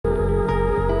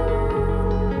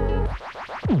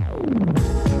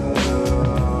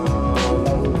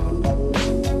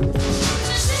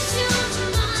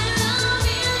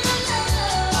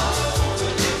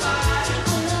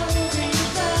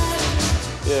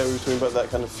Yeah, we were talking about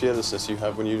that kind of fearlessness you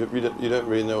have when you don't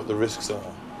really know what the risks are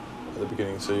at the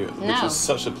beginning, so which is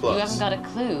such a plus. You haven't got a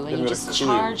clue, and you just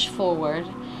charge forward,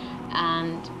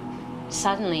 and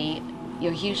suddenly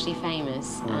you're hugely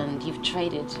famous, and you've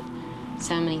traded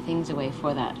so many things away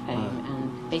for that fame,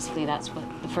 and basically that's what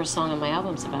the first song on my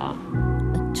album's about.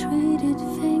 I traded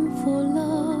fame for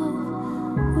love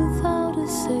without a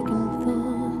second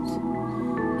thought.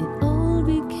 It all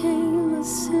became a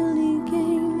silly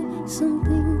game. Some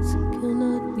things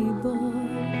cannot be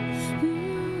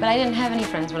bought. But I didn't have any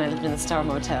friends when I lived in the Star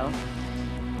Motel.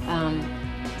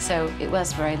 So it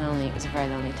was very lonely. It was a very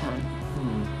lonely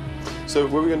time. So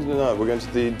what are we going to do now? We're going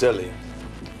to the deli.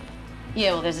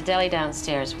 Yeah, well, there's a deli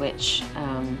downstairs, which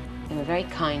they were very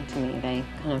kind to me. They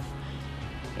kind of,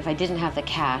 if I didn't have the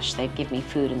cash, they'd give me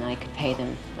food and I could pay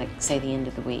them, like, say, the end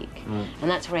of the week.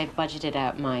 And that's where I budgeted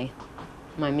out my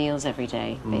meals every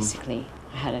day, basically.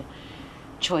 I had a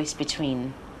choice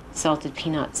between salted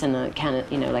peanuts and a can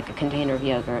of, like a container of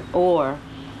yogurt, or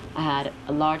I had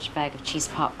a large bag of cheese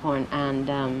popcorn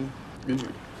and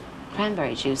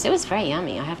cranberry juice. It was very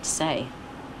yummy, I have to say.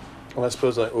 Well, I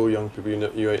suppose like all young people,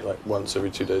 you ate like once every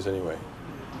 2 days anyway.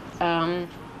 No,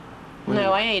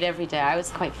 I ate every day. I was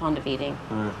quite fond of eating,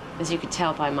 as you could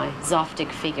tell by my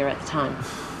Zoftig figure at the time.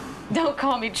 Don't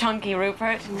call me chunky,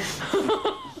 Rupert.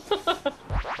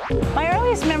 My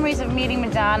earliest memories of meeting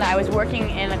Madonna, I was working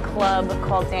in a club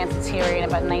called Danceteria in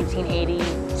about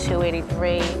 1982,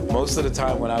 83. Most of the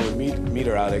time when I would meet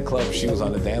her out at clubs, she was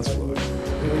on the dance floor.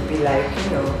 We would be like,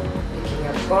 picking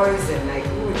up boys and like,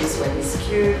 ooh, this one is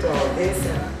cute, or this.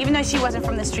 Even though she wasn't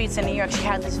from the streets of New York, she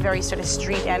had this very sort of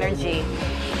street energy.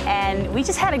 And we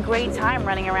just had a great time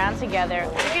running around together.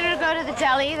 We're gonna go to the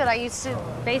deli that I used to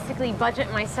basically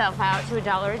budget myself out to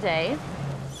 $1 a day.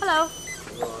 Hello.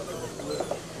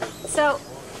 So,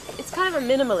 it's kind of a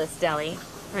minimalist deli,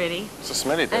 really. It's a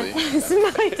smelly deli.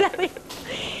 Smelly deli.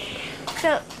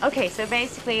 So, okay, so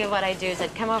basically what I do is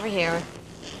I'd come over here.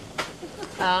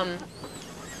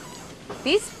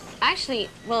 These, actually,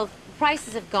 well,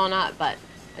 prices have gone up, but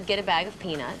I'd get a bag of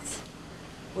peanuts,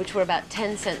 which were about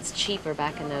 10 cents cheaper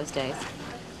back in those days.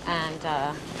 And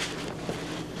then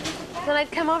I'd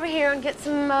come over here and get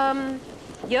some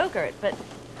yogurt, but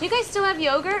do you guys still have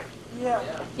yogurt? Yeah.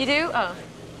 You do? Oh.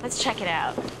 Let's check it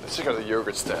out. Let's check out the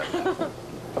yogurt stand.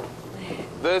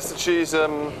 There's the cheese,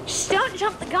 Shh, don't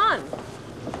jump the gun.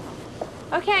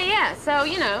 Okay, yeah, so,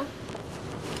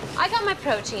 I got my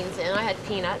proteins in. I had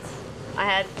peanuts, I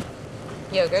had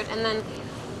yogurt, and then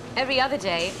every other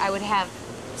day I would have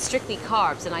strictly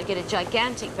carbs, and I'd get a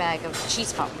gigantic bag of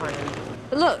cheese popcorn.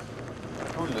 But look,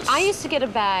 I used to get a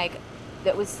bag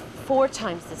that was 4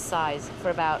 times the size for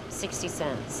about 60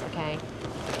 cents, okay?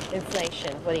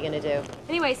 Inflation, what are you gonna do?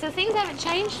 Anyway, so things haven't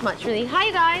changed much, really.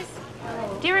 Hi, guys.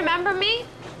 Do you remember me?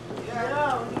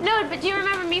 No, but do you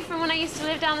remember me from when I used to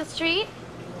live down the street?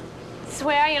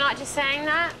 Swear you're not just saying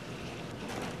that?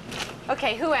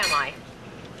 Okay, who am I?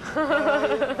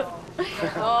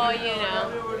 Oh, you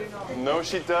know. No,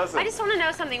 she doesn't. I just want to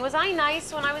know something. Was I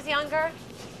nice when I was younger?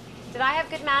 Did I have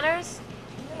good manners?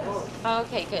 Yes.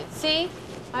 Okay, good. See?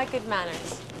 I had good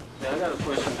manners. Yeah, I got a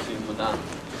question to you, Madonna.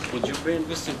 Would you be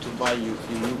interested to buy your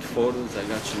nude photos? I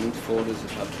got your nude photos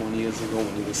about 20 years ago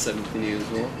when you were 17 years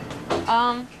old.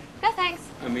 No thanks.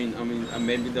 I mean,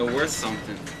 maybe they're worth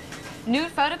something.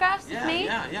 Nude photographs of me?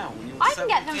 Yeah. When you were I can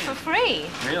get them for free.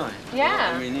 Really?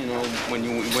 Yeah. Well, I mean,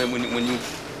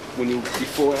 when you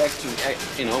before actually,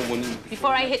 when you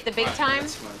before I hit the big time.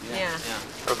 That's right.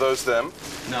 Yeah. Are those them?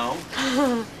 No.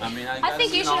 I mean, I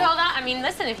think you should hold on. I mean,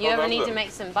 listen, if you ever need to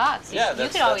make some bucks, you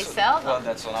could always sell them. Well,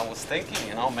 that's what I was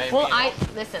thinking. Maybe. Well,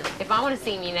 listen. If I want to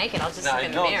see me naked, I'll just look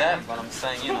in the mirror. I know that, but I'm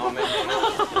saying,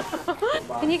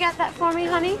 maybe. Can you get that for me,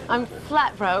 honey? I'm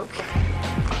flat broke.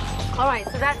 All right,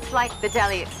 so that's like the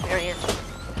deli experience.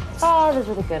 Oh, those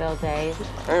were the good old days.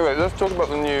 Anyway, let's talk about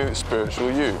the new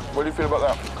spiritual you. What do you feel about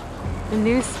that? The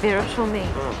new spiritual me.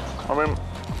 I mean,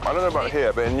 I don't know about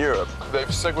here, but in Europe,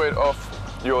 they've segued off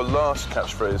your last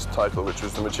catchphrase title, which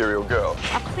was the material girl.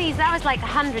 Oh, please, that was like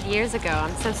 100 years ago.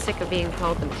 I'm so sick of being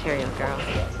called the material girl.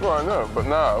 Well, I know, but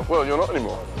now, well, you're not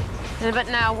anymore. But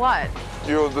now what?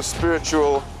 You're the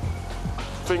spiritual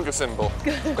finger symbol.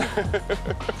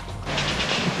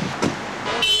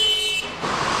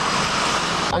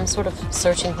 I'm sort of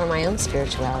searching for my own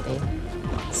spirituality.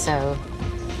 So,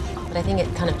 but I think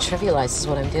it kind of trivializes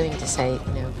what I'm doing to say,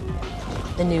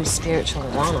 the new spiritual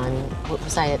Madonna. I mean, what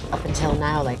was I up until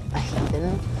now, like a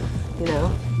heathen,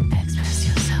 Express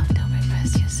yourself, don't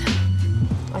repress yourself.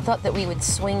 I thought that we would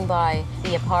swing by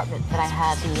the apartment that I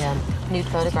had the nude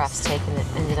photographs taken that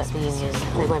ended up being in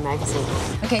Playboy magazine.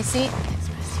 Okay, see?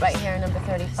 right here, number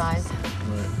 35.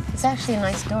 Right. It's actually a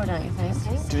nice door, don't you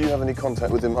think? Did you have any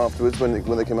contact with him afterwards when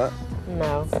they came out?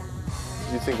 No. What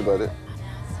did you think about it?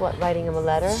 What, writing him a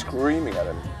letter? Screaming at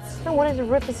him. I wanted to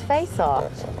rip his face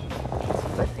off.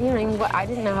 But, you know, I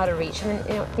didn't know how to reach him, and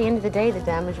you know, at the end of the day, the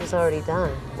damage was already done.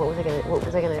 What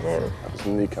was I gonna do? His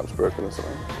kneecaps broken or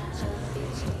something.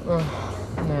 Oh,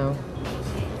 no.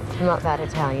 I'm not that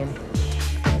Italian.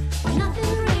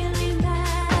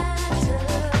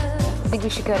 I think we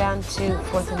should go down to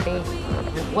 4th and B.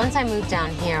 Once I moved down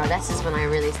here, this is when I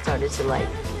really started to, like,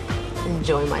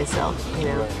 enjoy myself, you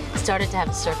know. Started to have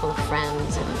a circle of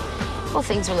friends, and, well,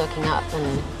 things were looking up,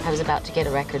 and I was about to get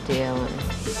a record deal, and...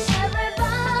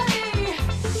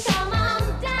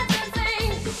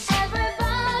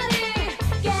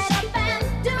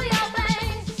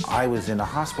 I was in a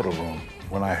hospital room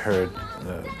when I heard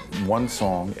one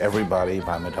song, Everybody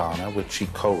by Madonna, which she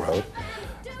co-wrote,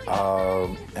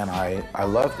 and I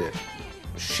loved it.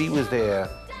 She was there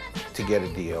to get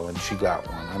a deal, and she got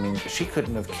one. I mean, she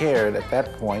couldn't have cared at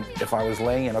that point if I was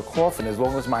laying in a coffin as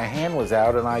long as my hand was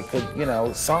out and I could, you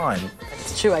know, sign.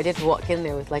 It's true, I did walk in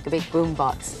there with like a big boom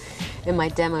box in my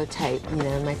demo tape, you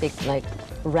know, and my big like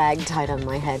rag tied on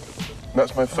my head.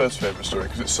 That's my first favourite story,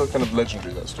 because it's so kind of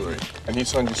legendary, that story. And he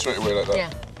signed you straight away like that? Yeah.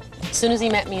 As soon as he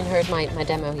met me and heard my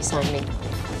demo, he signed me.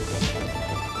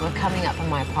 We're coming up from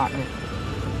my apartment.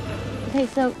 Okay,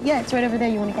 so, yeah, it's right over there.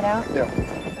 You want to get out? Yeah.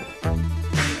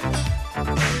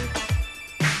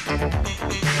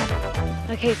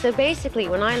 Okay, so basically,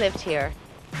 when I lived here,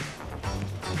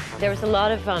 there was a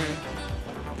lot of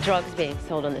drugs being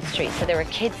sold on the street. So there were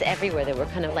kids everywhere that were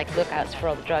kind of like lookouts for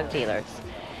all the drug dealers.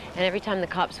 And every time the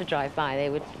cops would drive by, they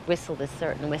would whistle this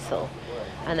certain whistle.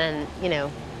 And then, you know,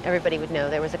 everybody would know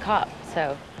there was a cop,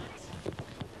 so.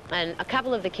 And a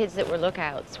couple of the kids that were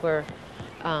lookouts were,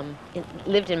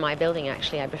 lived in my building,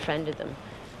 actually. I befriended them.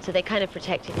 So they kind of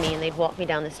protected me, and they'd walk me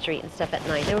down the street and stuff at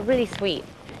night. They were really sweet.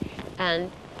 And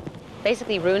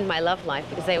basically ruined my love life,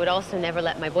 because they would also never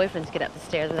let my boyfriends get up the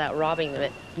stairs without robbing them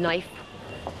at knife.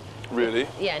 Really?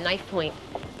 Yeah, knife point.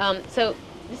 So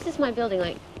this is my building,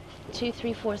 like 2,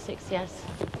 3, 4, 6, yes.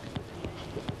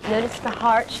 Notice the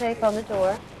heart shape on the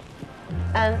door.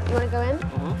 And you want to go in?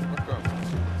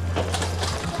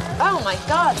 Oh my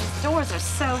God, these doors are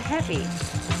so heavy.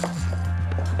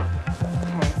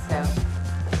 Okay, so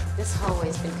this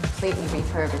hallway's been completely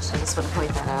refurbished. I just want to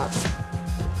point that out.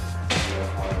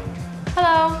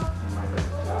 Hello.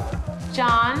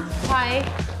 John, hi.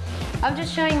 I'm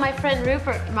just showing my friend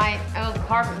Rupert my old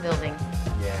apartment building.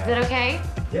 Yeah. Is it okay?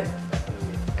 Yeah.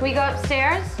 Can we go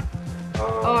upstairs?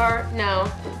 Or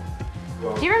no?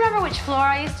 Well, do you remember which floor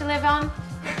I used to live on?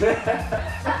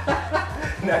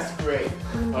 That's great.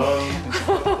 The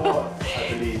fourth, I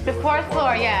believe. The 4th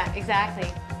floor, yeah, exactly.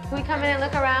 Can we come in and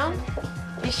look around?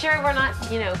 You sure we're not,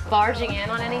 you know, barging in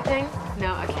on anything?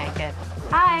 No? Okay, good.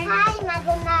 Hi. Hi,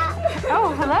 Madonna.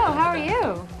 Oh, hello, how are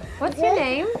you? What's your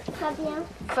name? Fabienne.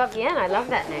 Fabienne, I love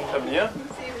that name. Yeah?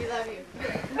 See, we love you.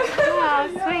 Oh,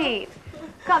 sweet.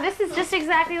 God, this is just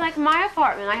exactly like my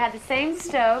apartment. I had the same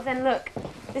stove, and look,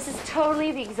 this is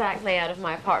totally the exact layout of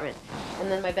my apartment. And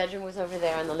then my bedroom was over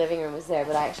there, and the living room was there,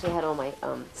 but I actually had all my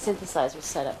synthesizers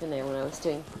set up in there when I was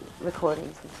doing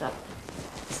recordings and stuff.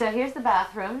 So here's the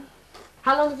bathroom.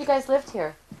 How long have you guys lived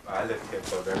here? I lived here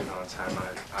for a very long time.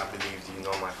 I believe you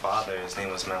know my father. His name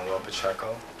was Manuel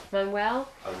Pacheco. Manuel?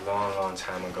 A long, long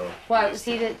time ago. Why, was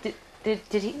he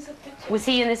was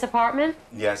he in this apartment?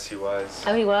 Yes, he was.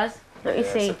 Oh, he was? Let me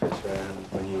see. It's a picture of him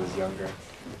when he was younger.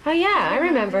 Oh, yeah, I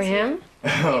remember him.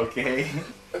 Okay.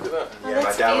 Look at that. Yeah,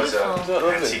 my dad was beautiful.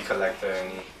 an antique collector.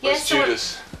 And Yes,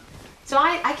 Judas. So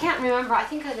I can't remember. I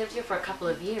think I lived here for a couple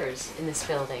of years in this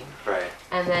building. right.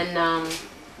 And then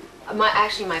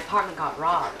actually my apartment got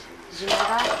robbed. Did you know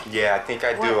that? Yeah, I think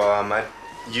I do. I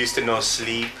used to know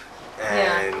Sleep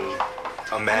and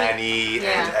Manny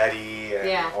and Eddie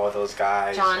and all those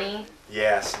guys. Johnny.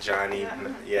 Yes, Johnny.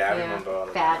 Yeah, I remember all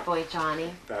of that. Bad boy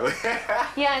Johnny.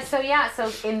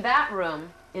 So in that room,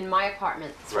 in my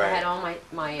apartment, so I had all my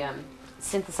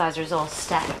synthesizers all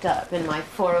stacked up, in my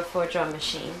 404 drum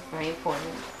machine, very important,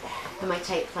 and my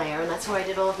tape player, and that's where I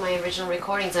did all of my original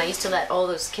recordings. And I used to let all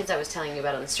those kids I was telling you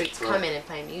about on the streets come in and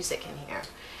play music in here.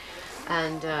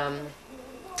 And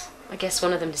I guess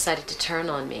one of them decided to turn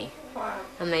on me. Wow.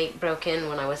 And they broke in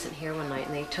when I wasn't here one night,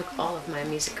 and they took all of my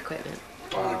music equipment.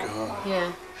 Oh my God.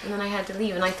 Yeah, and then I had to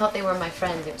leave, and I thought they were my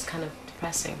friends. It was kind of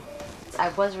depressing. I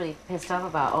was really pissed off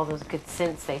about all those good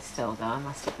synths they stole, though, I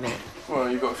must admit. Well,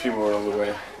 you got a few more along the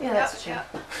way. Yeah, that's true.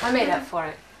 I made up for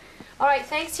it. All right,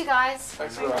 thanks, you guys.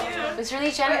 Thanks a lot. It was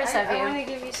really generous of you. I want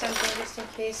to give you something just in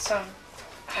case.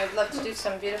 I'd love to do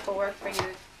some beautiful work for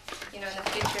you you know, in the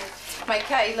future. My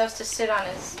cat, he loves to sit on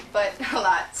his butt a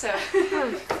lot, so.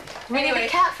 We need a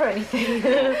cat for anything.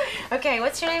 Okay,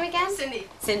 what's your name again? Cindy.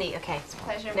 Cindy, okay. It's a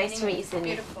pleasure. Nice to meet you, Cindy.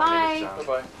 Beautiful. Bye.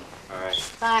 Bye-bye. All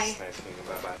right. Bye. It's nice meeting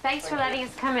you. Bye-bye. Thanks for letting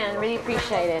us come in. Really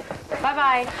appreciate it.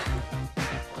 Bye-bye.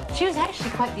 She was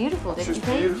actually quite beautiful, didn't you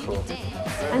think? Beautiful.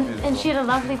 And she had a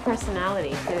lovely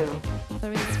personality, too.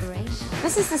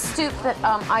 This is the stoop that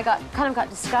I kind of got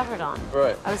discovered on.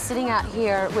 Right. I was sitting out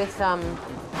here with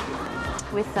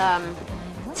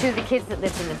two of the kids that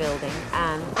lived in the building,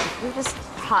 and it was just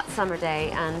a hot summer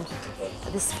day, and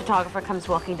this photographer comes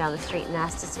walking down the street and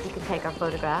asked us if he could take our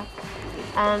photograph.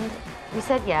 And we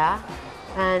said yeah,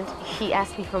 and he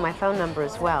asked me for my phone number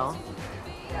as well.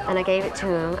 And I gave it to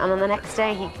him, and then the next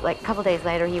day, like a couple days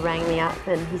later, he rang me up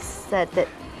and he said that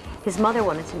his mother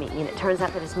wanted to meet me, and it turns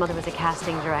out that his mother was a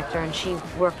casting director, and she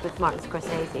worked with Martin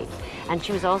Scorsese, and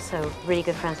she was also really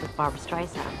good friends with Barbra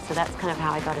Streisand. So that's kind of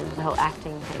how I got into the whole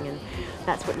acting thing, and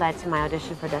that's what led to my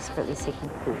audition for Desperately Seeking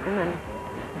Susan, and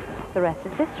the rest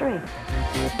is history.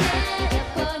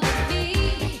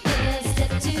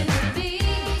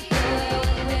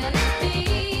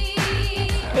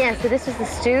 Yeah, so this is the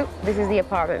stoop, this is the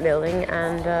apartment building,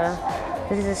 and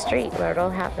this is the street where it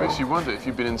all happened. Makes you wonder if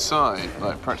you'd been inside,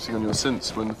 like practicing on your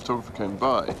synths when the photographer came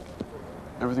by,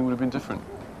 everything would have been different.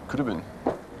 Could have been.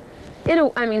 You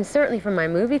know, I mean, certainly for my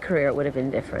movie career, it would have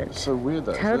been different. It's so weird,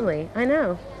 that. Totally, I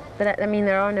know. But I mean,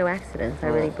 there are no accidents. I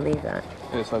really believe that.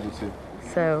 Yes, I do too.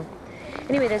 So,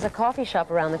 anyway, there's a coffee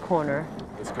shop around the corner.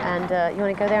 And you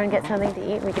want to go there and get something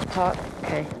to eat? We could talk.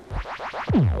 Okay.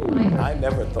 I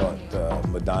never thought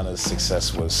Madonna's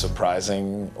success was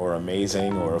surprising or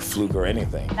amazing or a fluke or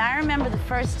anything. And I remember the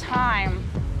first time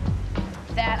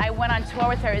that I went on tour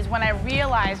with her is when I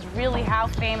realized really how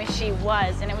famous she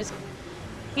was. And it was,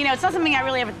 you know, it's not something I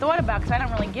really ever thought about because I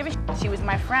don't really give a shit. She was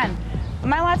my friend.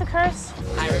 Am I allowed to curse?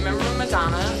 I remember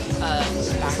Madonna back in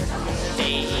the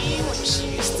day when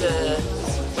she used to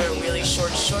wear really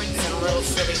short shorts and little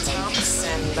frilly tops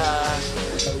and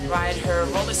ride her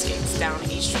roller skates down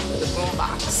East Street with a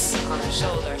boombox on her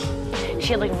shoulder. She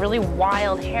had like really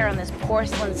wild hair and this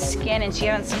porcelain skin, and she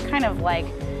had on some kind of like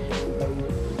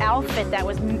outfit that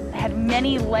had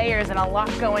many layers and a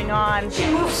lot going on. She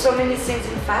moves so many things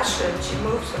in fashion. She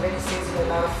moves so many things in a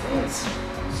lot of things.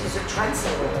 She's a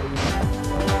trendsetter.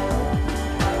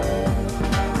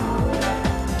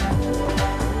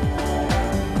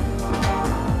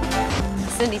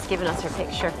 Cindy's given us her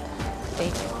picture.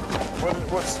 See?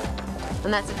 What's...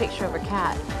 And that's a picture of her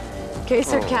cat. In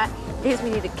case her cat, in case we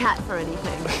need a cat for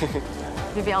anything.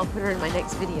 Maybe I'll put her in my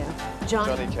next video.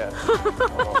 Johnny Cat.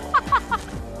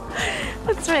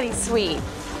 That's really sweet.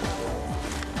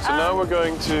 So now we're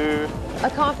going to... A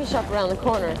coffee shop around the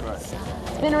corner. Right.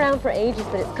 It's been around for ages,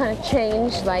 but it's kind of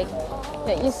changed. Like,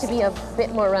 it used to be a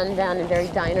bit more rundown and very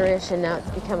dinerish, and now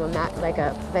it's become like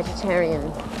a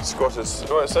vegetarian. Squatters.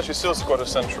 Well, it's actually still Squatters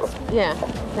Central. Yeah,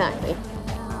 exactly.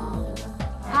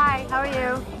 Hi, how are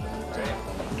you?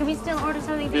 Can we still order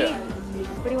something to eat?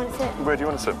 Where do you want to sit? Where do you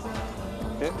want to sit?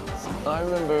 Here? I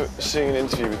remember seeing an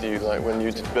interview with you, like when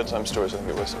you did Bedtime Stories, I think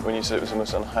it was, when you said it was the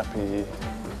most unhappy...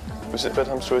 Was it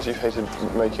Bedtime Stories you hated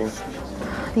making?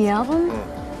 The album?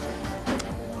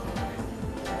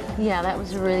 Yeah, that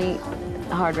was a really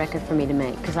hard record for me to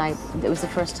make, because it was the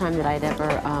first time that I'd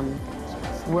ever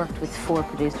worked with 4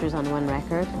 producers on one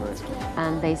record. Right.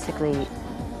 And basically,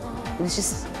 it was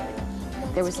just,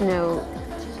 there was no,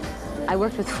 I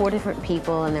worked with 4 different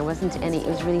people, and there wasn't any, it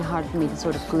was really hard for me to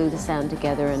sort of glue the sound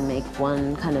together and make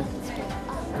one kind of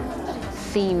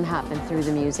theme happen through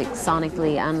the music,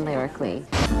 sonically and lyrically.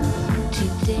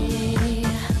 Today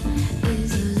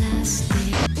is the last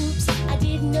day. Oops, I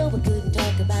didn't know we couldn't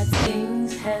talk about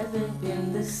things haven't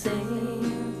been the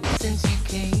same since you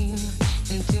came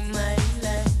into my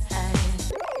life.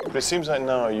 But it seems like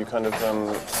now you kind of,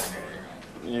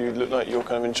 you look like you're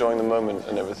kind of enjoying the moment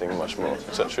and everything much more.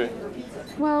 Is that true?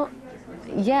 Well,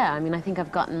 yeah, I mean, I think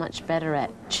I've gotten much better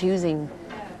at choosing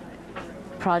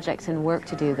projects and work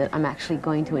to do that I'm actually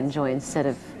going to enjoy instead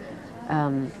of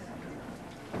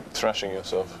Thrashing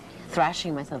yourself.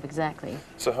 Thrashing myself, exactly.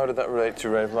 So how did that relate to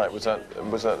Ray of Light? Was that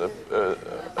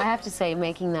I have to say,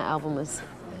 making that album was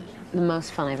the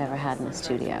most fun I've ever had in a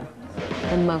studio.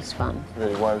 The most fun.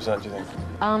 Really? Why was that, do you think?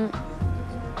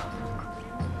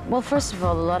 Well, first of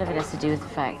all, a lot of it has to do with the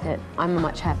fact that I'm a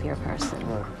much happier person.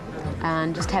 Right.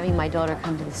 And just having my daughter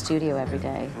come to the studio every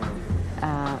day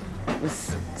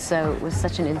was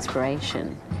such an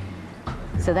inspiration.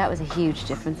 So that was a huge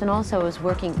difference. And also I was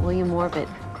working, William Orbit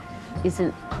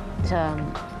isn't,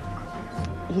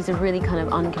 he's a really kind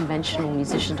of unconventional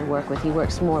musician to work with. He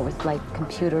works more with like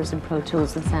computers and Pro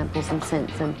Tools and samples and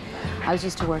synths, and I was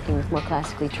used to working with more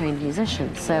classically trained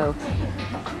musicians. So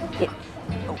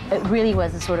it really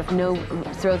was a sort of no,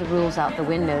 throw the rules out the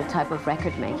window type of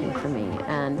record making for me.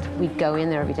 And we'd go in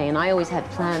there every day, and I always had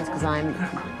plans because I'm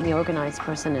the organized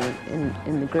person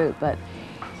in the group, but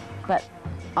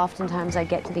oftentimes I'd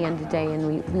get to the end of the day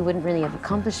and we wouldn't really have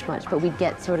accomplished much, but we'd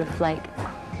get sort of like,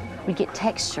 we'd get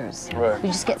textures. Right.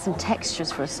 We'd just get some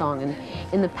textures for a song, and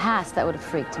in the past that would have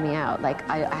freaked me out. Like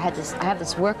I have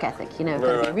this work ethic, you know, I've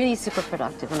got to be really super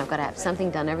productive, and I've got to have something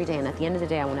done every day, and at the end of the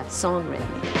day I want to have a song written.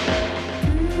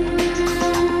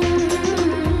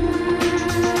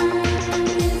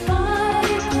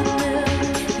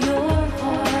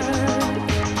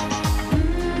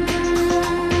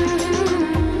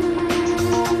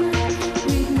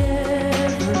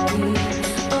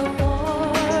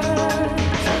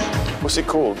 What's it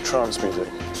called? Trance music,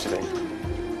 do you think?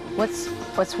 What's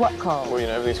what called? Well, you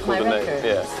know, everything's called My a name. record.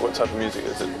 Yeah. What type of music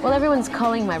is it? Well, everyone's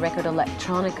calling my record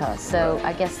electronica, so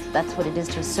I guess that's what it is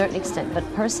to a certain extent. But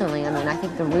personally, I mean, I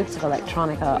think the roots of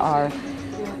electronica are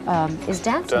is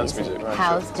dance music, right,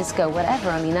 house, sure. disco, whatever.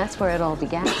 I mean, that's where it all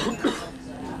began.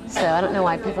 So I don't know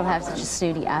why people have such a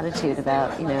snooty attitude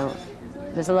about, you know.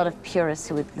 There's a lot of purists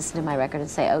who would listen to my record and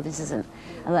say, "Oh, this isn't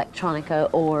electronica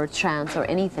or trance or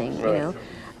anything," you know.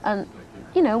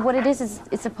 You know, what it is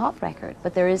it's a pop record,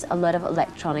 but there is a lot of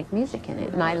electronic music in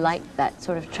it, and I like that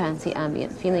sort of trancey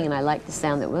ambient feeling, and I like the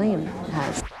sound that William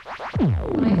has.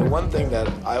 The one thing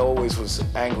that I always was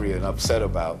angry and upset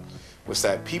about was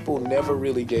that people never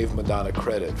really gave Madonna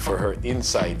credit for her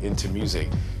insight into music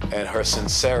and her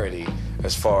sincerity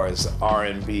as far as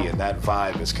R&B and that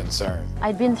vibe is concerned.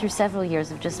 I'd been through several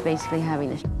years of just basically having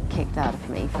the kicked out of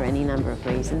me for any number of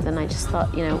reasons, and I just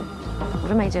thought, you know,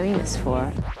 what am I doing this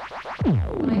for?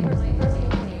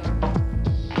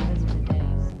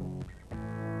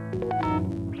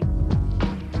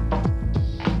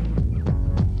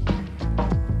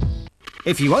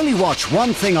 If you only watch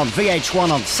one thing on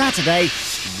VH1 on Saturday,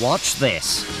 watch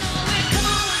this.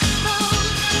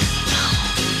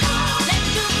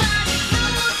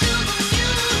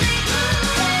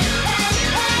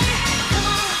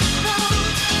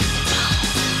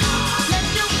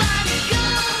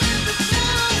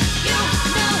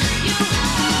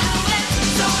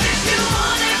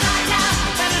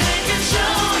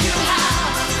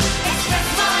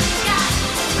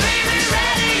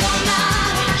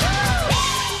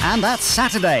 And that's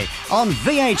Saturday on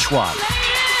VH1.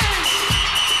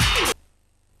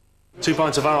 2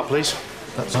 pints of art, please.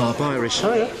 That's our Irish.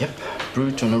 Oh, yeah? Yep.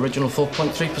 Brewed to an original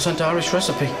 4.3% Irish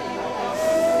recipe.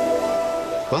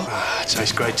 Well?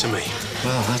 Tastes great to me.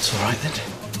 Well, that's all right then.